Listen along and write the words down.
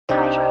I'm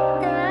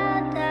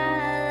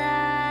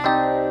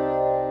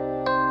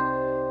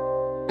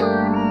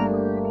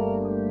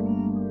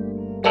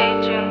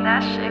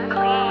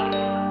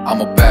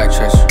a bag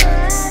chaser.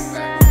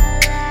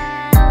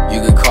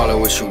 You can call it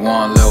what you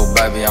want, little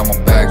baby, I'm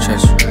a bag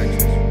chaser.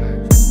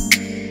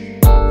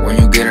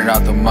 When you get it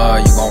out the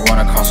mud, you gon'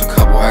 run across a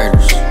couple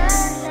haters.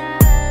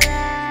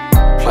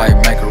 Play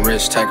maker,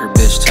 risk taker,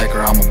 bitch taker,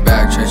 I'm a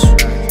bag chaser.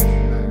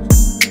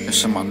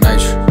 It's in my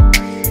nature.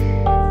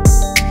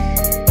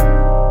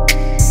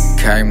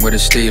 Came with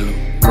estillo.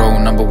 Rule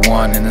number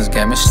one in this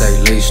game is stay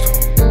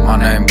listo. My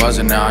name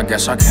buzzin', now I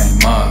guess I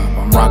came up.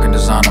 I'm rockin'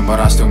 designer, but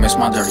I still miss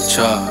my dirty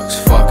chugs.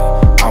 Fuck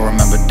it, I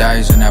remember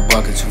days in that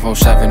bucket,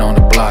 247 on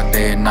the block,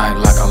 day and night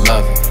like I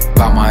love it.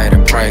 Bow my head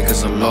and pray,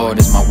 cause the Lord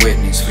is my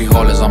witness.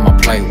 Frijoles on my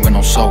plate with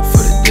no soap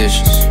for the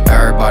dishes.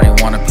 Everybody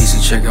want a piece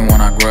of chicken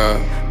when I grub.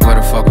 Where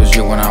the fuck was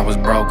you when I was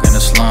broke in the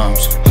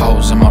slums?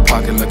 Hoes in my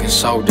pocket looking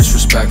so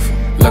disrespectful.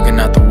 Looking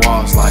at the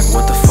walls like,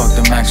 what the fuck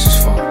the max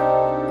is for?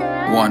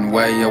 One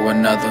way or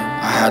another,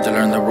 I had to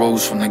learn the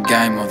rules from the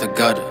game of the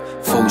gutter.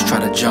 Foos try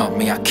to jump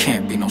me, I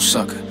can't be no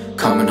sucker.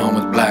 Coming home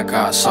with black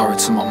eyes, sorry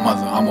to my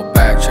mother, I'm a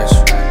bag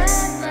chaser.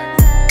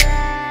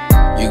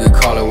 You can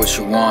call it what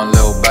you want,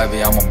 little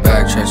baby, I'm a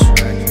bag chaser.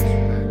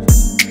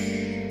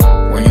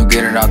 When you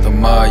get it out the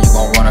mud, you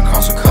gon' run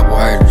across a couple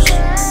haters.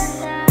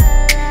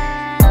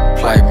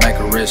 Play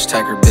maker, risk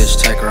taker, bitch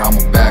taker, I'm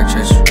a bag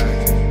chaser.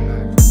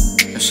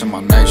 It's in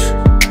my nature.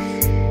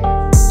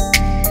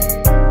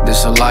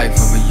 This a life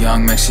of a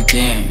young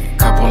Mexican.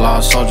 Couple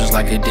lost soldiers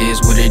like it is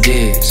what it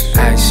is.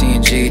 Hey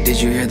CNG,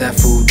 did you hear that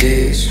food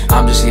is?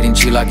 I'm just eating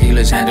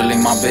chilaquiles,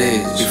 handling my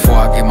biz. Before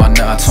I get my nut,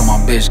 I told my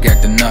bitch,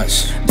 get the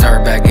nuts.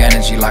 Dirtbag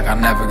energy like I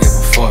never give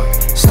a fuck.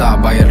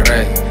 Stop by el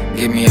rey,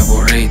 give me a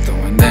burrito.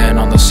 And then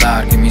on the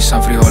side, give me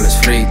some frijoles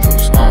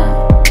fritos.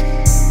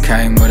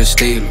 Came with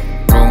estilo.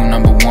 Rule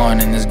number one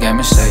in this game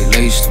is stay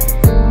listo.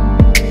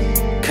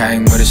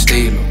 Came with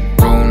estilo.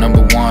 Rule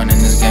number one in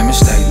this game is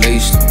stay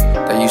listo.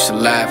 They used to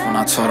laugh when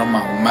I told them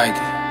I would make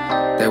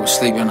it. They was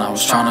sleeping, I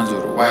was trying to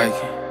do the waking.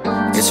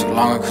 It took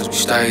longer cause we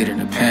stayed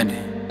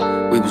independent.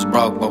 We was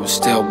broke but was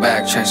still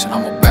bag chasing,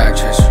 I'm a bag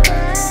chaser.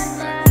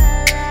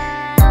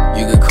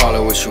 You can call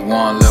it what you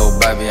want, little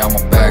baby, I'm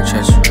a bag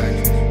chaser.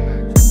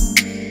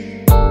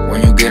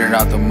 When you get it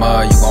out the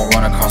mud, you gon'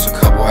 run across a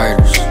couple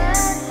haters.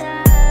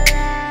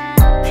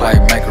 Play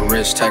maker,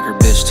 risk taker,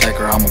 bitch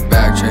taker, I'm a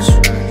bag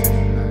chaser.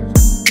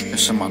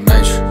 It's in my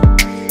nature.